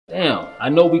Damn, I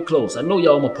know we close. I know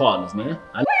y'all my partners, man.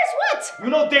 Where's what? You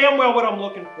know damn well what I'm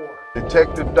looking for.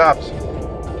 Detective Dobson.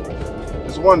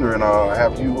 Just wondering,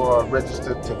 have you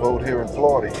registered to vote here in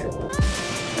Florida yet?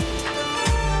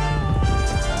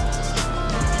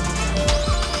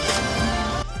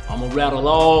 I'ma rattle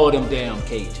all them damn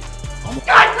cages.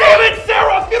 God damn it,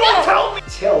 Sarah! If you don't tell me!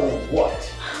 Tell me what?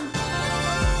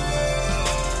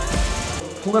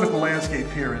 The political landscape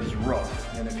here is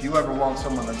rough, and if you ever want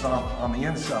someone that's on the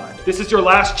inside. This is your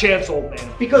last chance, old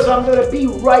man. Because I'm gonna be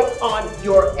right on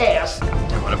your ass.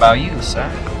 What about you, sir?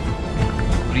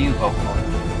 What do you vote for?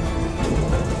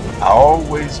 I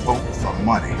always vote for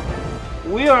money.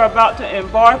 We are about to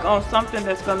embark on something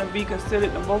that's going to be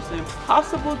considered the most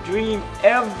impossible dream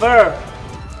ever.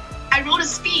 I wrote a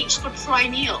speech for Troy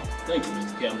Neal. Thank you,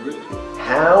 Mr. Camarillo.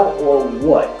 How or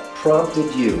what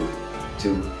prompted you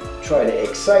to try to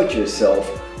excite yourself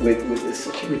with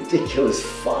such a ridiculous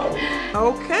folly?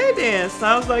 Okay then,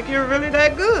 sounds like you're really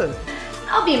that good.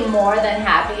 I'll be more than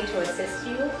happy to assist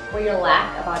you where your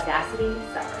lack of audacity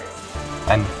suffers.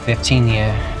 I'm a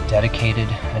 15-year, dedicated,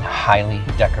 and highly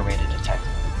decorated detective.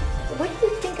 What do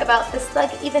you think about this thug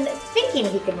even thinking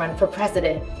he could run for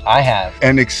president? I have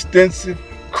An extensive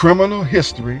criminal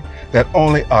history that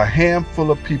only a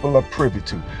handful of people are privy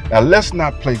to. Now let's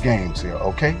not play games here,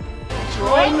 okay?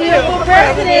 Troy Neal for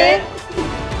president!